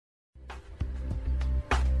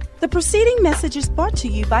The preceding message is brought to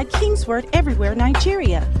you by Kingsword Everywhere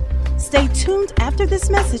Nigeria. Stay tuned after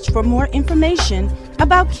this message for more information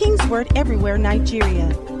about Kingsword Everywhere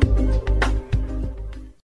Nigeria.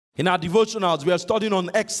 In our devotionals, we are studying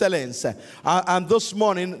on excellence. And this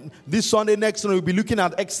morning, this Sunday, next Sunday, we'll be looking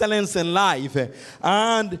at excellence in life.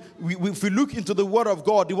 And if we look into the Word of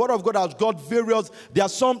God, the Word of God has got various,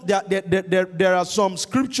 there are some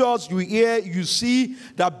scriptures you hear, you see,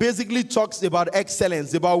 that basically talks about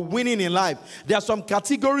excellence, about winning in life. There are some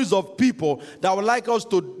categories of people that would like us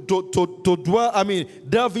to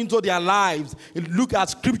delve into their lives, look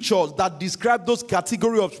at scriptures that describe those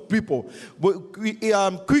category of people.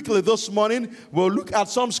 Quickly this morning, we'll look at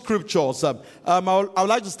some scriptures. I would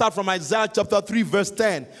like to start from Isaiah chapter 3, verse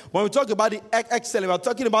 10. When we talk about the excellence, we're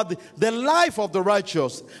talking about the life of the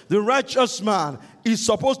righteous. The righteous man is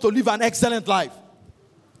supposed to live an excellent life.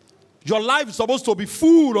 Your life is supposed to be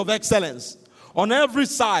full of excellence on every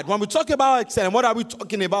side. When we talk about excellence, what are we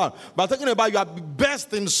talking about? We're talking about you are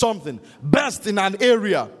best in something, best in an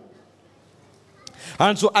area.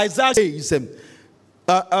 And so Isaiah says,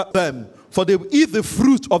 for they will eat the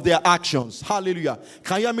fruit of their actions. Hallelujah.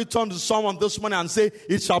 Can you hear me turn to someone this morning and say,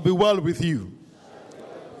 it shall be well with you?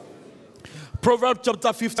 Proverbs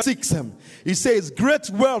chapter 56, it says, great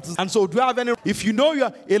wealth. And so do you have any, if you know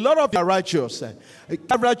a lot of you are righteous,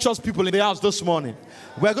 righteous people in the house this morning.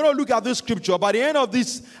 We're going to look at this scripture. By the end of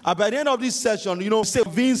this session, say,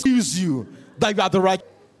 convince you that you are the right.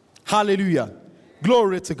 Hallelujah.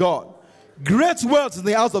 Glory to God. Great wealth in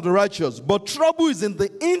the house of the righteous, but trouble is in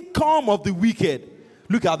the income of the wicked.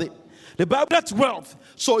 Look at it. The Bible, that's wealth.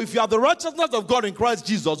 So if you are the righteousness of God in Christ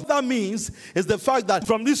Jesus, what that means is the fact that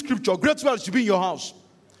from this scripture, great wealth should be in your house.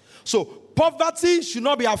 So poverty should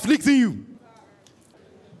not be afflicting you.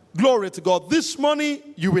 Glory to God. This morning,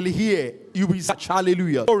 you will hear, you will search.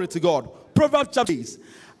 Hallelujah. Glory to God. Proverbs chapter 8.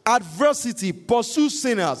 Adversity pursues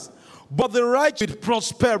sinners, but the righteous with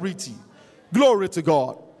prosperity. Glory to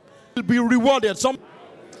God. Will be rewarded.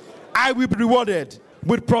 I will be rewarded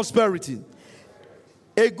with prosperity.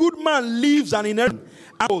 A good man lives an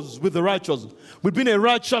inheritance with the righteous. With being a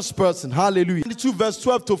righteous person. Hallelujah. 22 verse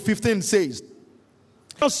 12 to 15 says,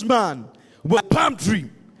 this man will a palm tree.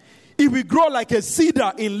 It will grow like a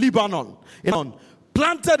cedar in Lebanon.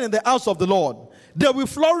 Planted in the house of the Lord. They will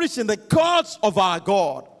flourish in the courts of our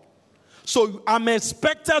God. So I'm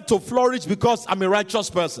expected to flourish because I'm a righteous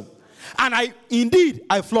person. And I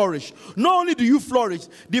flourish. Not only do you flourish,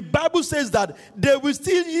 the Bible says that they will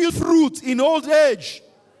still yield fruit in old age.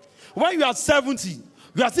 When you are 70,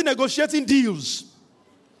 you are still negotiating deals.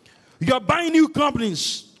 You are buying new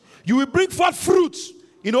companies. You will bring forth fruit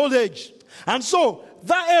in old age. And so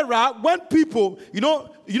that era, when people, a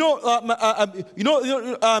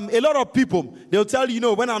lot of people, they'll tell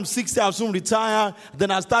you, when I'm 60, I'll soon retire. Then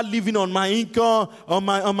I'll start living on my income, on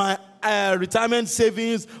my retirement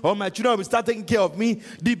savings, or my children will start taking care of me.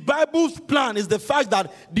 The Bible's plan is the fact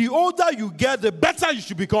that the older you get, the better you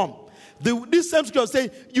should become. This same scripture says,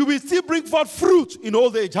 you will still bring forth fruit in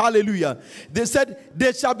old age. Hallelujah. They said,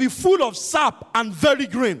 they shall be full of sap and very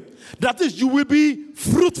green. That is, you will be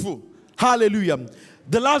fruitful. Hallelujah.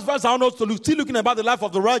 The last verse I want us to look, still looking about the life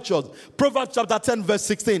of the righteous. Proverbs chapter 10 verse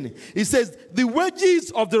 16. It says, the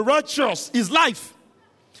wages of the righteous is life.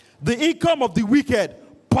 The income of the wicked,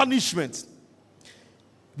 punishment.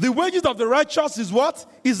 The wages of the righteous is what?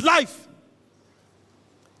 Is life.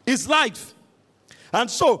 Is life. And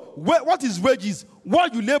so, what is wages?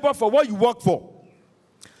 What you labor for, what you work for.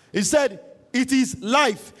 He said, it is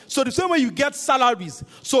life. So the same way you get salaries.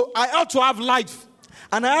 So I ought to have life.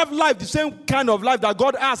 And I have life, the same kind of life that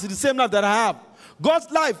God has, is the same life that I have. God's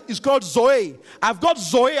life is called Zoe. I've got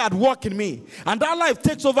Zoe at work in me. And that life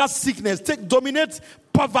takes over sickness, dominates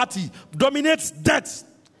poverty, dominates death.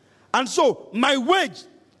 And so, my wage,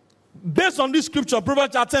 based on this scripture,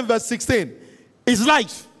 Proverbs 10 verse 16, is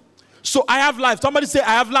life. So I have life. Somebody say,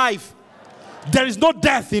 I have life. There is no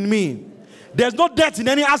death in me. There's no death in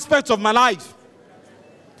any aspect of my life.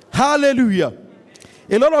 Hallelujah.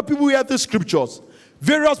 A lot of people hear these scriptures.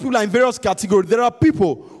 Various people are in various categories. There are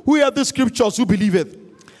people who hear these scriptures who believe it.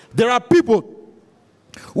 There are people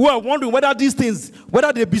who are wondering whether these things,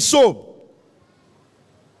 whether they be so.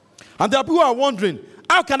 And there are people who are wondering,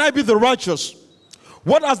 how can I be the righteous?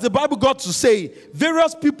 What has the Bible got to say?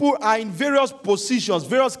 Various people are in various positions,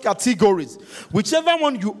 various categories. Whichever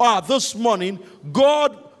one you are this morning,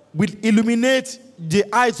 God will illuminate the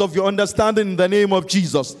eyes of your understanding in the name of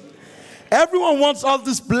Jesus. Everyone wants all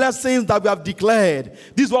these blessings that we have declared.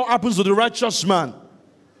 This is what happens to the righteous man.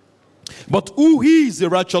 But who is a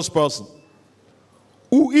righteous person?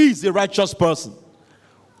 Who is a righteous person?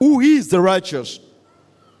 Who is the righteous?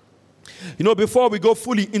 Before we go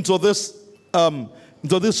fully into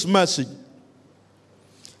this message,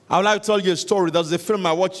 I would like to tell you a story. There's a film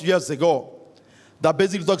I watched years ago that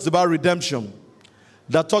basically talks about redemption.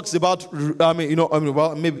 That talks about, maybe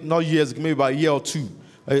not years, maybe about a year or two,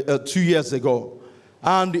 2 years ago.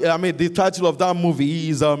 And the title of that movie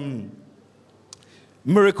is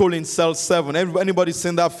Miracle in Cell 7. Anybody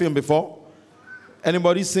seen that film before?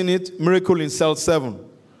 Anybody seen it? Miracle in Cell 7.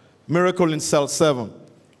 Miracle in Cell 7.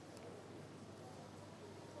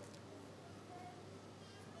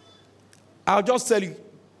 I'll just tell you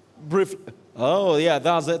briefly. Oh, yeah,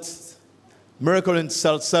 that's it. Miracle in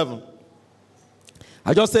Cell 7.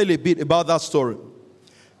 I'll just tell you a bit about that story.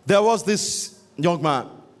 There was this young man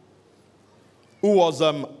who was,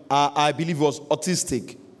 I believe, was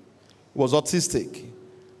autistic.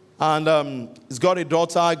 And he's got a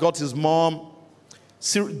daughter, got his mom.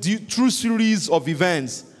 Through series of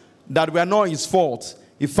events that were not his fault,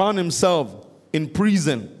 he found himself in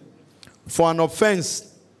prison for an offense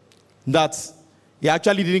that he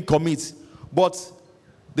actually didn't commit. But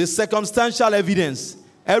the circumstantial evidence,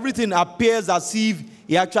 everything appears as if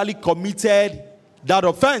he actually committed that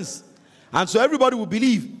offense. And so everybody will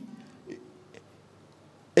believe.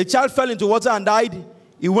 A child fell into water and died.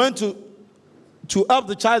 He went to help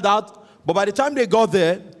the child out. But by the time they got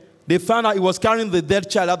there, they found out he was carrying the dead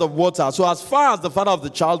child out of water. So as far as the father of the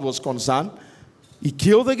child was concerned, he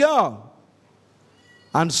killed the girl.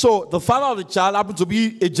 And so the father of the child happened to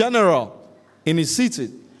be a general in his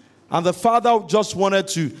city. And the father just wanted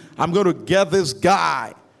to, I'm going to get this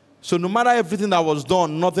guy. So no matter everything that was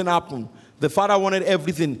done, nothing happened. The father wanted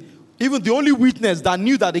everything. Even the only witness that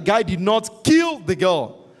knew that the guy did not kill the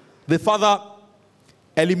girl, the father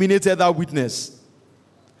eliminated that witness.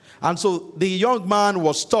 And so the young man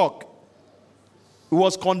was stuck. He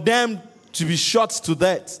was condemned to be shot to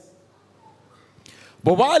death.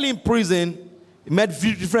 But while in prison, he met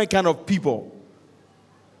different kind of people.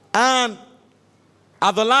 And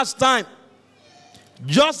at the last time,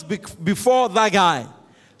 just before that guy,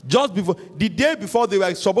 the day before they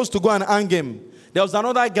were supposed to go and hang him, there was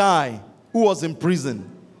another guy who was in prison,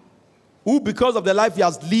 who, because of the life he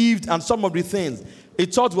has lived and some of the things, he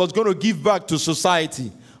thought was going to give back to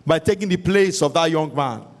society by taking the place of that young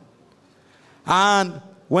man. And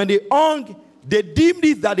when they hung, they deemed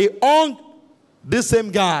it that they hung the same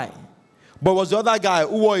guy, but it was the other guy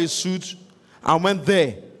who wore a suit and went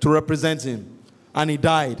there to represent him, and he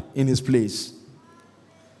died in his place.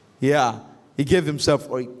 Yeah, he gave himself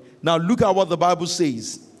for it. Now look at what the Bible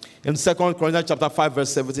says in 2 Corinthians chapter 5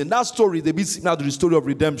 verse 17. That story, they be similar to the story of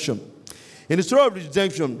redemption. In the story of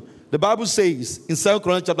redemption, the Bible says in 2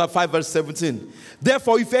 Corinthians chapter 5 verse 17,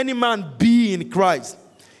 therefore if any man be in Christ,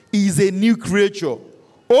 he is a new creature.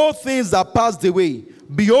 All things are passed away.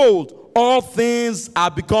 Behold, all things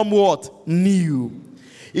are become what? New.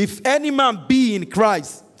 If any man be in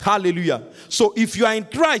Christ, hallelujah. So if you are in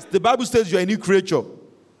Christ, the Bible says you are a new creature.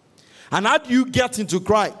 And how do you get into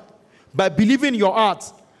Christ? By believing in your heart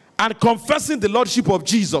and confessing the Lordship of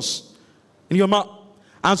Jesus in your mouth.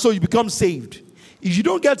 And so you become saved. If you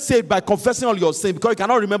don't get saved by confessing all your sins, because you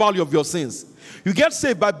cannot remember all of your sins, you get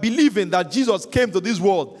saved by believing that Jesus came to this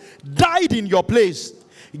world, died in your place,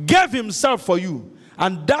 gave himself for you,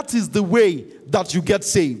 and that is the way that you get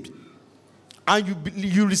saved. And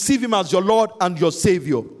you receive him as your Lord and your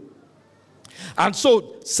Savior. And so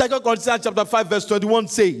 2 Corinthians chapter 5 verse 21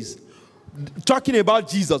 says, talking about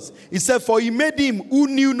Jesus, he said, for he made him who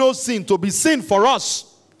knew no sin to be sin for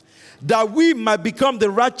us, that we might become the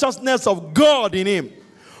righteousness of God in him.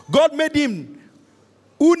 God made him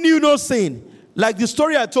who knew no sin. Like the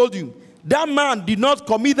story I told you, that man did not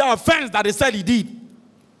commit the offense that they said he did.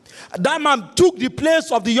 That man took the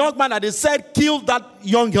place of the young man that they said killed that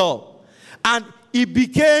young girl. And he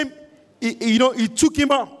became, he took him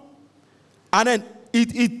up. And then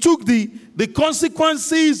he took the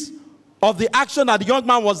consequences of the action that the young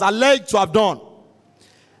man was alleged to have done.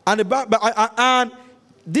 And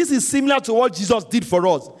this is similar to what Jesus did for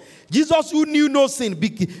us. Jesus, who knew no sin,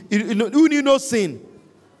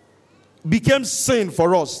 became sin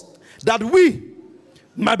for us, that we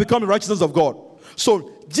might become the righteousness of God.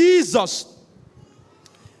 So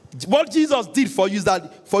what Jesus did for you is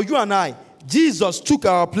that for you and I, Jesus took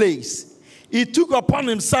our place. He took upon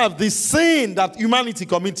himself the sin that humanity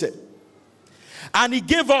committed. And he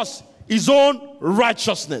gave us his own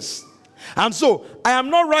righteousness. And so, I am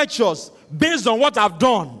not righteous based on what I've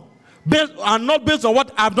done. And not based on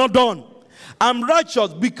what I've not done. I'm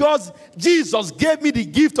righteous because Jesus gave me the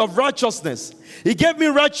gift of righteousness. He gave me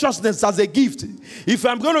righteousness as a gift. If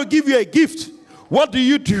I'm going to give you a gift, what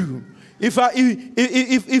do?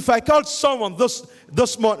 If I called someone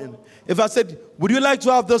this morning, if I said, would you like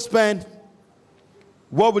to have this pen?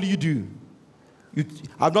 What will you do?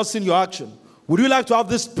 I've not seen your action. Would you like to have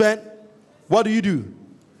this pen? What do?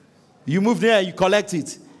 You move there, you collect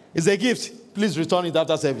it. It's a gift. Please return it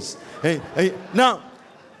after service. Now,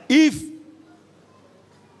 if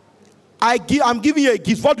I'm giving you a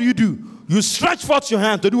gift, what do? You stretch forth your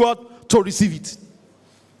hand to do what? To receive it.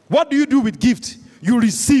 What do you do with gift? You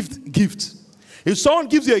received gift. If someone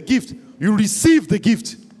gives you a gift, you receive the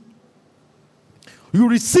gift. You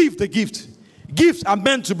receive the gift. Gifts are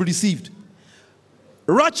meant to be received.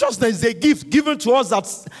 Righteousness is a gift given to us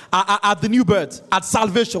at the new birth, at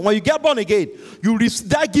salvation. When you get born again, you receive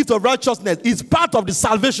that gift of righteousness. It's part of the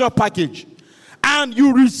salvation package. And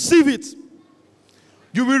you receive it.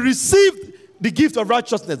 You will receive the gift of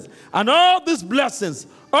righteousness. And all these blessings,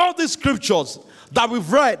 all these scriptures that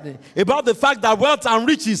we've read about the fact that wealth and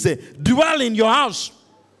riches dwell in your house.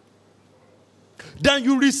 Then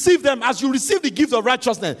you receive them as you receive the gift of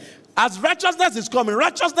righteousness. As righteousness is coming,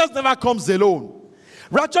 righteousness never comes alone.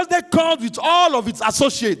 Righteousness comes with all of its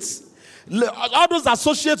associates. All those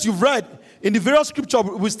associates you've read in the various scriptures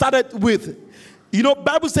we started with. You know,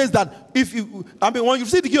 Bible says that when you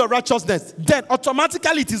see the gift of righteousness, then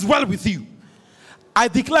automatically it is well with you. I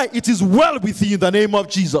declare it is well with you in the name of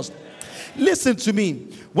Jesus. Listen to me.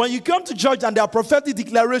 When you come to church and there are prophetic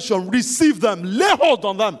declaration, receive them. Lay hold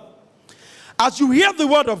on them. As you hear the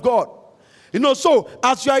word of God, so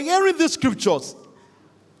as you are hearing these scriptures,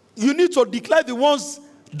 you need to declare the ones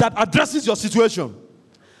that addresses your situation,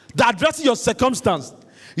 that addresses your circumstance.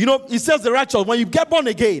 It says the righteous, when you get born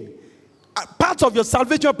again, part of your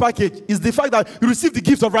salvation package is the fact that you receive the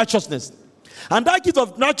gift of righteousness. And that gift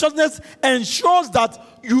of righteousness ensures that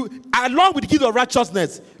you, along with the gift of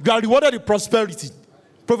righteousness, you are rewarded with prosperity.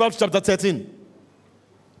 Proverbs chapter 13.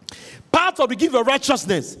 Part of the gift of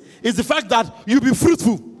righteousness is the fact that you'll be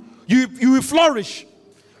fruitful. You will flourish.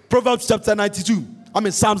 Proverbs chapter 92.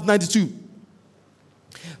 Psalms 92.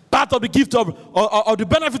 Part of the gift of the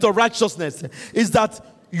benefit of righteousness is that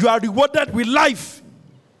you are rewarded with life.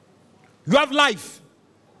 You have life.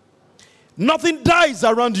 Nothing dies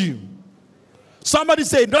around you. Somebody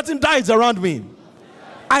say, nothing dies around me.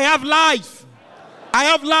 I have life. I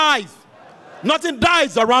have life. Nothing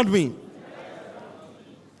dies around me.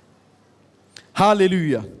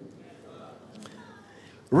 Hallelujah.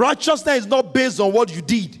 Righteousness is not based on what you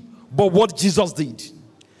did, but what Jesus did.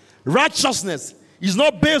 Righteousness is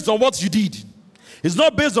not based on what you did. It's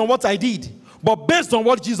not based on what I did, but based on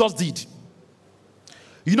what Jesus did.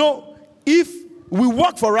 If we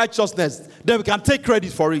work for righteousness, then we can take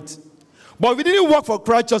credit for it. But if we didn't work for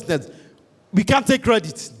righteousness, we can't take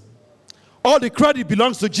credit. All the credit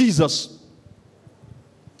belongs to Jesus.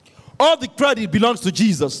 All the credit belongs to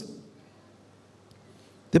Jesus.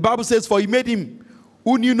 The Bible says, for he made him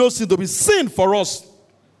who knew no sin to be sin for us,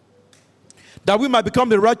 that we might become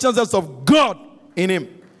the righteousness of God in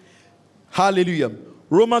him. Hallelujah.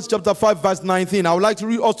 Romans chapter 5 verse 19. I would like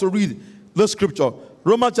to also read the scripture.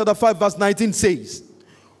 Romans chapter 5 verse 19 says,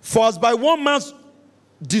 for as by one man's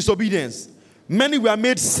disobedience many were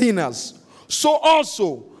made sinners, so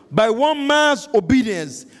also by one man's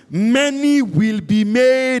obedience many will be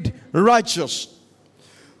made righteous.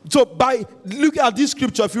 So look at this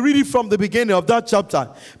scripture. If you read it from the beginning of that chapter,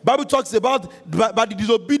 Bible talks about by the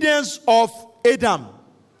disobedience of Adam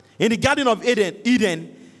in the Garden of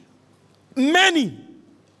Eden, many,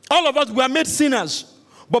 all of us were made sinners.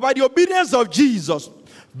 But by the obedience of Jesus,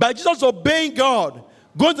 by Jesus obeying God,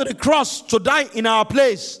 going to the cross to die in our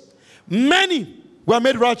place, many were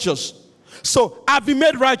made righteous. So I've been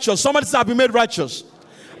made righteous. Somebody say, I've been made righteous.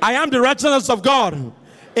 I am the righteousness of God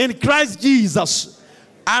in Christ Jesus.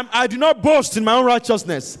 I do not boast in my own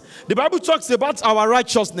righteousness. The Bible talks about our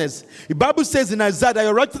righteousness. The Bible says in Isaiah that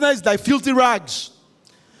your righteousness is like filthy rags.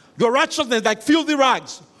 Your righteousness is like filthy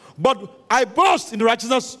rags. But I boast in the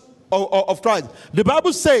righteousness of Christ. The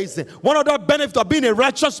Bible says one of the benefits of being a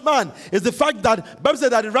righteous man is the fact that the Bible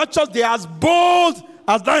says that the righteous, they are as bold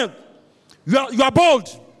as lions. You are bold.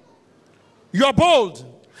 You are bold.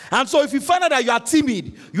 And so if you find out that you are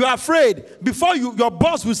timid, you are afraid, before your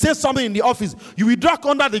boss will say something in the office, you will duck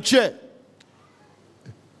under the chair.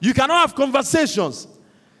 You cannot have conversations.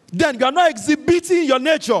 Then you are not exhibiting your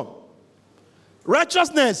nature.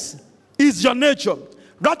 Righteousness is your nature.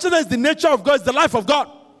 Righteousness is the nature of God, it's the life of God.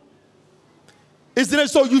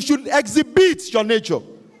 So you should exhibit your nature.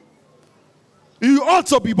 You ought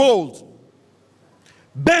to be bold.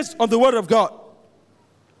 Based on the word of God.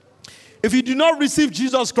 If you do not receive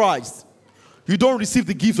Jesus Christ, you don't receive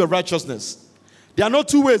the gift of righteousness. There are no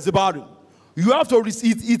two ways about it. You have to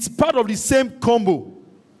receive. It's part of the same combo.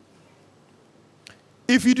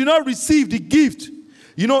 If you do not receive the gift,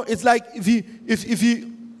 it's like if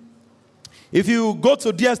you go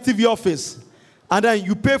to DSTV office and then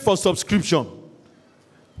you pay for subscription,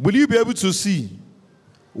 will you be able to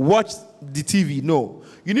watch the TV? No.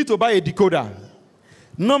 You need to buy a decoder.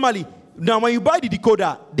 Normally, now when you buy the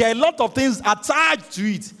decoder, there are a lot of things attached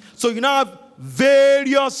to it. So you now have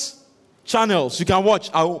various channels you can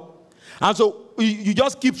watch. And so you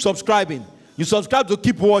just keep subscribing. You subscribe to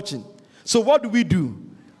keep watching. So what do we do?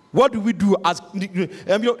 What do we do as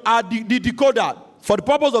the decoder for the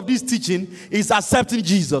purpose of this teaching is accepting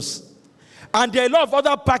Jesus. And there are a lot of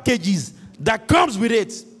other packages that comes with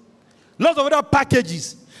it. Lots of other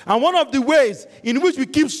packages. And one of the ways in which we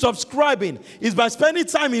keep subscribing is by spending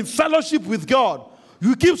time in fellowship with God.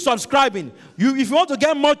 You keep subscribing. If you want to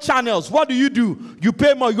get more channels, what do? You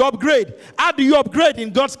pay more. You upgrade. How do you upgrade in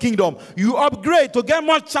God's kingdom? You upgrade to get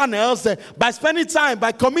more channels by spending time,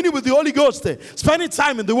 by communing with the Holy Ghost, spending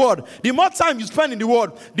time in the Word. The more time you spend in the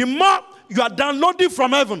Word, the more you are downloading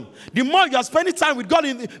from heaven. The more you are spending time with God,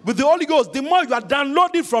 with the Holy Ghost, the more you are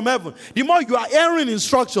downloading from heaven. The more you are hearing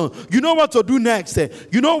instruction. You know what to do next.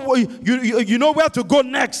 You know where to go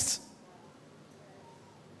next.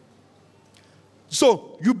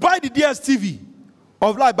 So, you buy the DSTV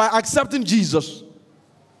of life by accepting Jesus.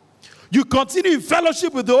 You continue in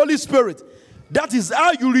fellowship with the Holy Spirit. That is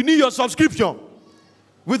how you renew your subscription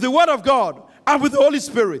with the Word of God and with the Holy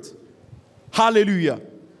Spirit. Hallelujah.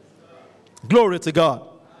 Glory to God.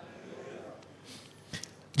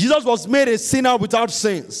 Jesus was made a sinner without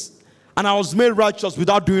sins, and I was made righteous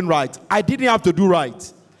without doing right. I didn't have to do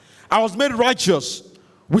right. I was made righteous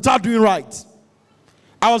without doing right.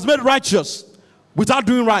 I was made righteous without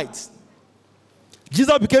doing right.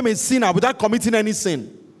 Jesus became a sinner without committing any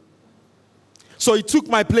sin. So he took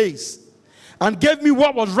my place and gave me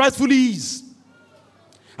what was rightfully his.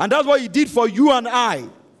 And that's what he did for you and I.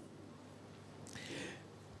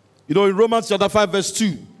 In Romans chapter 5 verse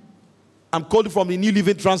 2, I'm quoting from the New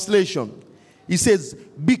Living Translation. He says,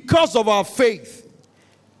 because of our faith,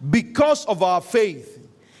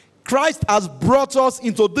 Christ has brought us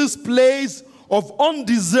into this place of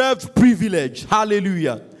undeserved privilege.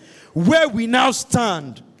 Hallelujah. Where we now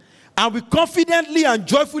stand, and we confidently and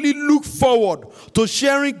joyfully look forward to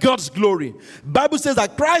sharing God's glory. Bible says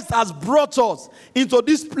that Christ has brought us into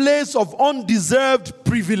this place of undeserved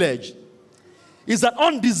privilege. It's an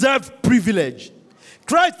undeserved privilege.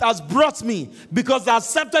 Christ has brought me because I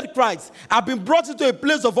accepted Christ. I've been brought into a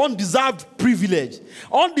place of undeserved privilege.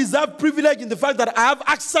 Undeserved privilege in the fact that I have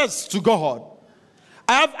access to God.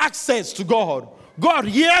 I have access to God. God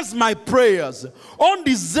hears my prayers.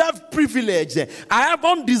 Undeserved privilege. I have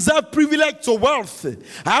undeserved privilege to wealth.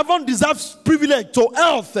 I have undeserved privilege to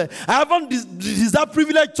health. I have undeserved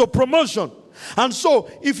privilege to promotion. And so,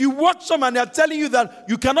 if you watch someone and they're telling you that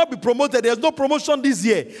you cannot be promoted, there's no promotion this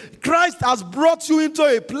year, Christ has brought you into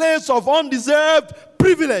a place of undeserved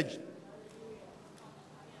privilege.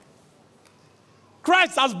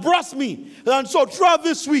 Christ has brought me. And so, throughout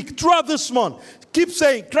this week, throughout this month, keep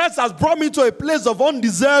saying, Christ has brought me to a place of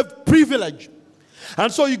undeserved privilege.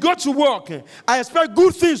 And so, you go to work. I expect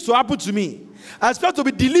good things to happen to me. I expect to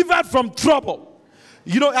be delivered from trouble.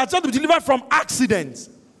 I expect to be delivered from accidents.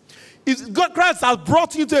 Christ has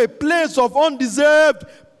brought you to a place of undeserved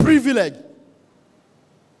privilege.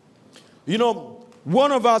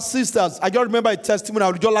 One of our sisters, I just remember a testimony I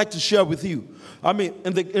would just like to share with you.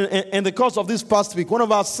 In the course of this past week, one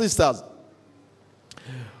of our sisters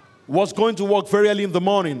was going to work very early in the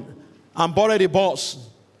morning and boarded a bus.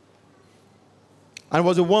 And it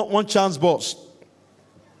was a one chance bus.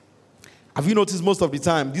 Have you noticed most of the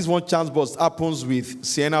time, this one chance bus happens with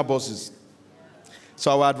Sienna buses? So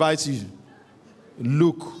I will advise you,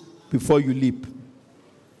 look before you leap.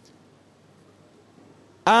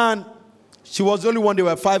 And she was the only one. There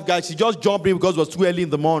were 5 guys. She just jumped in because it was too early in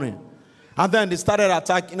the morning. And then they started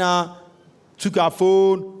attacking her, took her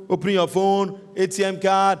phone, opening her phone, ATM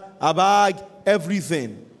card, her bag,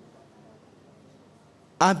 everything.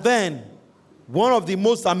 And then one of the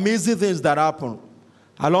most amazing things that happened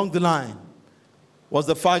along the line was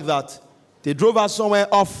the fact that they drove her somewhere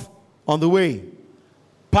off on the way,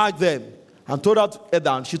 parked them, and told her to head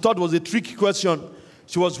down. She thought it was a tricky question.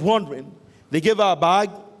 She was wondering. They gave her a bag.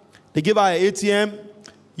 They gave her an ATM.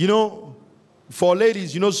 For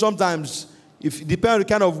ladies, sometimes, if depending on the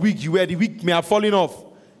kind of wig you wear, the wig may have fallen off.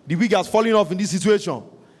 The wig has fallen off in this situation.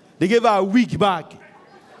 They gave her a wig back.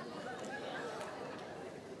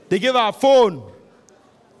 They gave her a phone.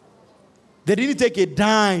 They didn't take a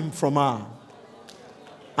dime from her.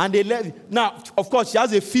 And they left. Now, of course, she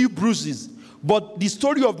has a few bruises. but the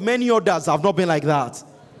story of many others have not been like that.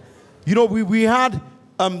 You know, we had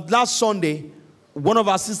last Sunday, one of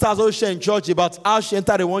our sisters also shared in church about how she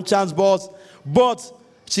entered a one chance bus, but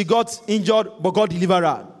she got injured, but God delivered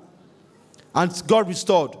her. And God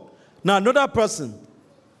restored. Now another person,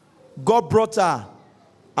 God brought her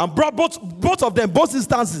and brought both of them, both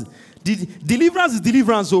instances. The deliverance is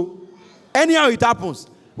deliverance. So anyhow it happens.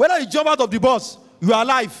 Whether you jump out of the bus, you are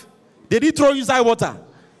alive. They didn't throw you inside water.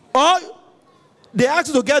 Or they asked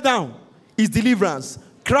you to get down. It's deliverance.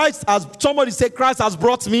 Somebody say, Christ has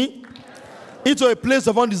brought me into a place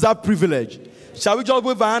of undeserved privilege. Shall we just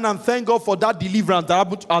wave our hand and thank God for that deliverance that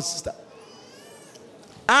happened to our sister?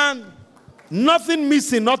 And nothing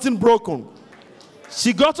missing, nothing broken.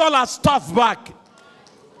 She got all her stuff back.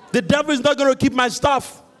 The devil is not going to keep my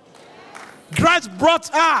stuff. Christ brought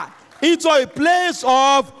her into a place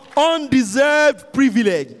of undeserved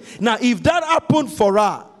privilege. Now, if that happened for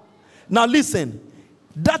her, now listen,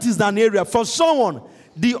 that is an area for someone.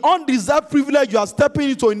 The undeserved privilege you are stepping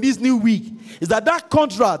into in this new week is that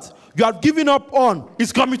contract you have given up on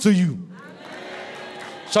is coming to you. Amen.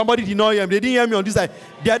 Somebody did not hear me. They didn't hear me on this side.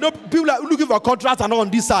 There are no people that are looking for a contract and not on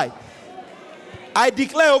this side. I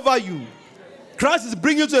declare over you, Christ is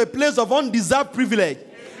bringing you to a place of undeserved privilege.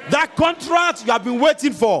 That contract you have been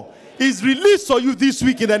waiting for is released for you this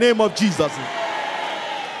week in the name of Jesus.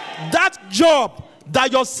 That job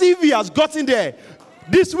that your CV has gotten there,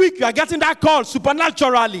 this week you are getting that call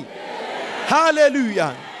supernaturally.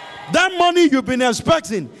 Hallelujah. That money you've been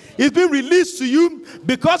expecting is being released to you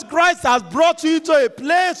because Christ has brought you to a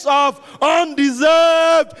place of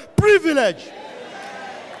undeserved privilege.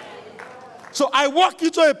 So I walk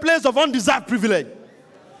into a place of undeserved privilege.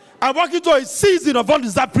 I walk into a season of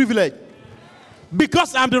undeserved privilege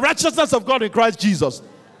because I'm the righteousness of God in Christ Jesus.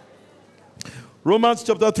 Romans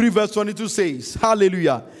chapter 3 verse 22 says,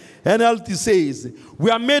 hallelujah. NLT says,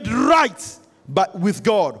 we are made right with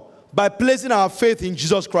God by placing our faith in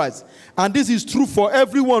Jesus Christ. And this is true for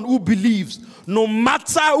everyone who believes, no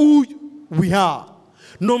matter who we are,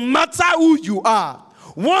 no matter who you are.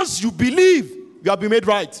 Once you believe, you have been made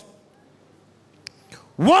right.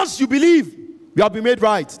 Once you believe, you have been made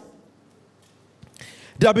right.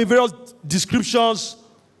 There have been various descriptions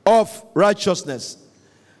of righteousness.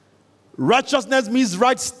 Righteousness means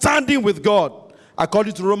right standing with God,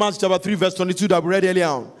 according to Romans chapter 3 verse 22 that we read earlier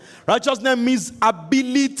on. Righteousness means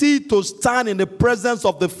ability to stand in the presence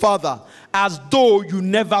of the Father as though you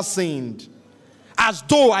never sinned. As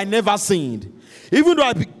though I never sinned. Even though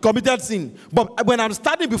I committed sin. But when I'm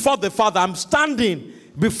standing before the Father, I'm standing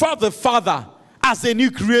before the Father as a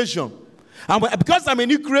new creation. And because I'm a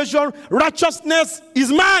new creation, righteousness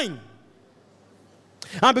is mine.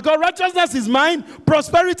 And because righteousness is mine,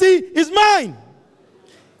 prosperity is mine.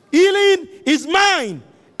 Healing is mine.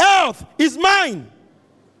 Health is mine.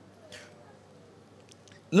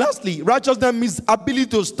 Lastly, righteousness means ability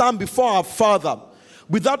to stand before our Father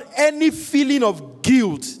without any feeling of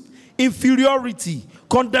guilt, inferiority,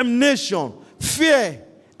 condemnation, fear,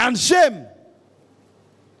 and shame.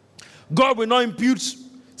 God will not impute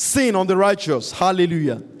sin on the righteous.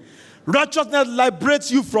 Hallelujah. Righteousness liberates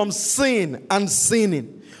you from sin and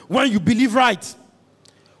sinning. When you believe right.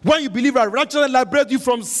 When you believe right, righteousness liberates you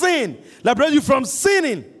from sin. Liberates you from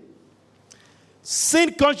sinning.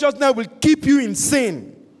 Sin consciousness will keep you in sin.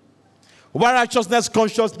 While righteousness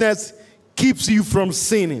consciousness keeps you from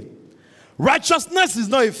sinning. Righteousness is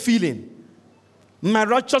not a feeling. My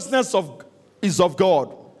righteousness is of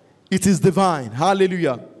God. It is divine.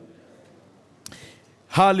 Hallelujah.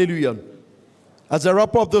 Hallelujah. As I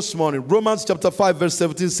wrap up this morning, Romans chapter 5 verse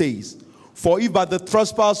 17 says, for if by the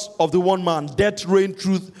trespass of the one man death reigned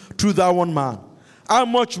through that one man, how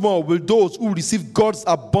much more will those who receive God's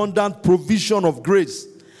abundant provision of grace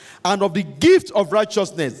and of the gift of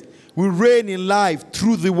righteousness will reign in life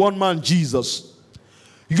through the one man Jesus.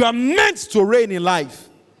 You are meant to reign in life.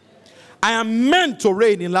 I am meant to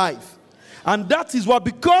reign in life. And that is what,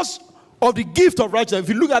 because of the gift of righteousness,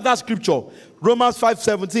 if you look at that scripture, Romans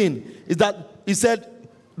 5:17, is that he said,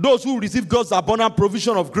 those who receive God's abundant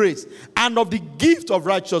provision of grace and of the gift of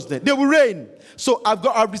righteousness, they will reign. So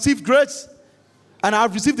I've received grace and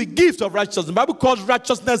I've received the gift of righteousness. The Bible calls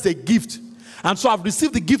righteousness a gift. And so I've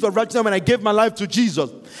received the gift of righteousness when I gave my life to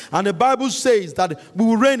Jesus. And the Bible says that we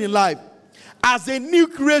will reign in life. As a new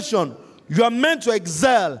creation, you are meant to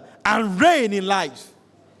excel and reign in life.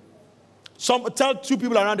 Tell two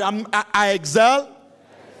people around you, I excel,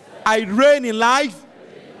 I reign in life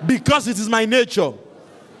because it is my nature.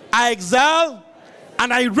 I excel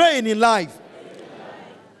and I reign in life.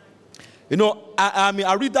 You know,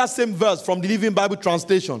 I read that same verse from the Living Bible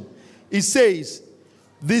translation. It says,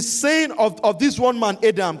 the sin of this one man,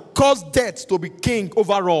 Adam, caused death to be king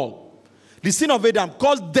over all. The sin of Adam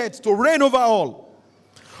caused death to reign over all.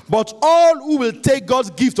 But all who will take God's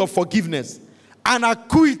gift of forgiveness and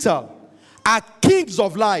acquittal are kings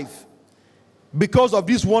of life because of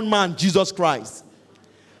this one man, Jesus Christ.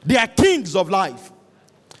 They are kings of life.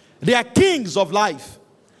 They are kings of life.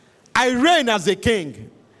 I reign as a king.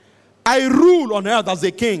 I rule on earth as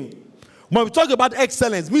a king. When we talk about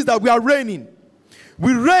excellence, it means that we are reigning.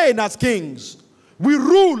 We reign as kings. We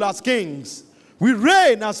rule as kings. We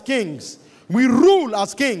reign as kings. We rule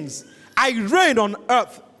as kings. I reign on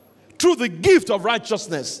earth through the gift of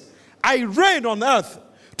righteousness. I reign on earth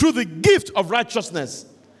through the gift of righteousness.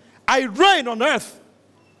 I reign on earth.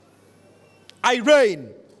 I reign.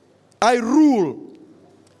 I rule.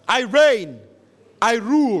 I reign. I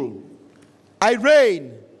rule. I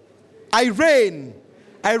reign. I reign.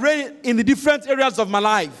 I reign in the different areas of my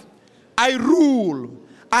life. I rule.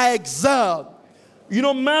 I excel. You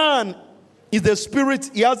know, man is the spirit.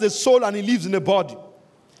 He has a soul and he lives in a body.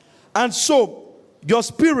 And so, your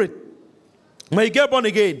spirit, when you get born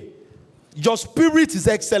again, your spirit is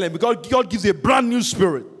excellent because God gives you a brand new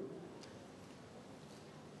spirit.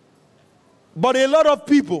 But a lot of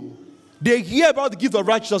people, they hear about the gift of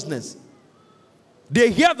righteousness.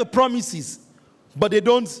 They hear the promises, but they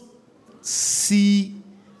don't see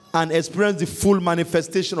and experience the full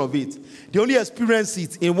manifestation of it. They only experience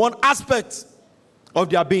it in one aspect of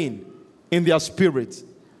their being, in their spirit.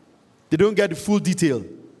 They don't get the full detail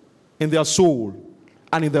in their soul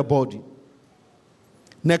and in their body.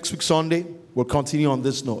 Next week, Sunday, we'll continue on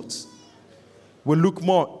this note. We'll look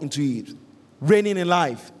more into it. Reigning in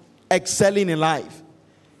life, excelling in life.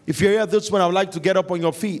 If you're here this morning, I would like to get up on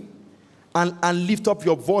your feet and lift up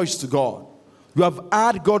your voice to God. You have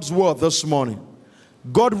heard God's word this morning.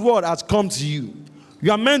 God's word has come to you.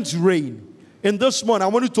 You are meant to reign. And this morning, I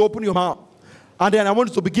want you to open your mouth. And then I want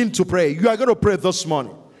you to begin to pray. You are going to pray this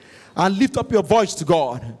morning. And lift up your voice to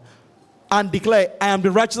God. And declare, I am the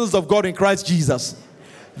righteousness of God in Christ Jesus.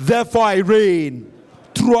 Therefore I reign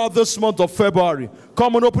throughout this month of February.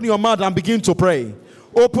 Come on, open your mouth and begin to pray.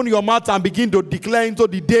 Open your mouth and begin to declare into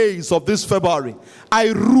the days of this February. I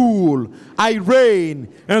rule, I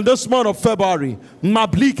reign in this month of February.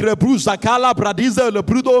 Mablik rebruza kala bradize le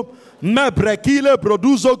brudo. Mebrekile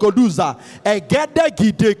produzo goduza egede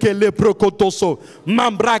gideke le prokotoso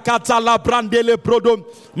mambrakata la brandele prodo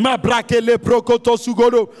mabrakele prokotosu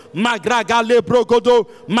godo magragale prokodo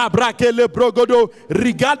mabrakele progodo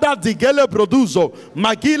rigada digele produzo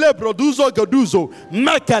magile produzo goduzo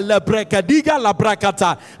mekele brekadiga la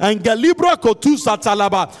brakata angelibro kotusa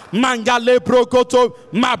talaba mangale prokoto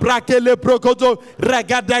mabrakele prokoto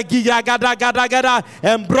regada gigada gada gada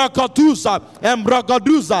embrokotusa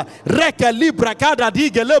embrogoduza. Come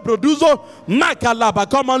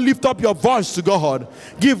on, lift up your voice to God.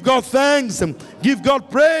 Give God thanks. Give God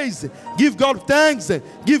praise. Give God thanks.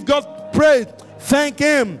 Give God praise. Thank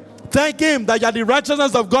Him. Thank Him that you are the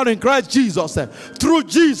righteousness of God in Christ Jesus. Through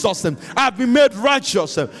Jesus, I've been made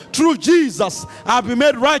righteous. Through Jesus, I've been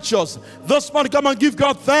made righteous. This morning, come on, give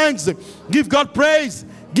God thanks. Give God praise.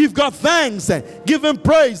 Give God thanks. Give Him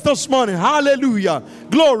praise this morning. Hallelujah.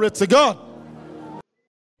 Glory to God.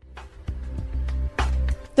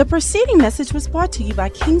 The preceding message was brought to you by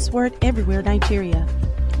King's Word Everywhere, Nigeria.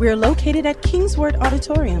 We are located at King's Word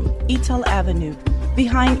Auditorium, Etel Avenue,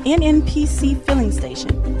 behind NNPC Filling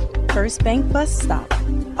Station, First Bank Bus Stop,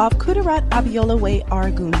 off Kudirat Abiola Way,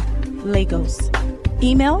 Oregun, Lagos.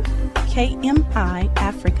 Email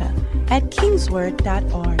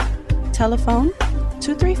kmiafrica@kingsword.org. Telephone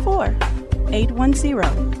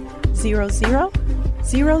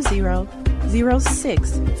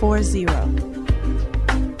 234-810-00000640.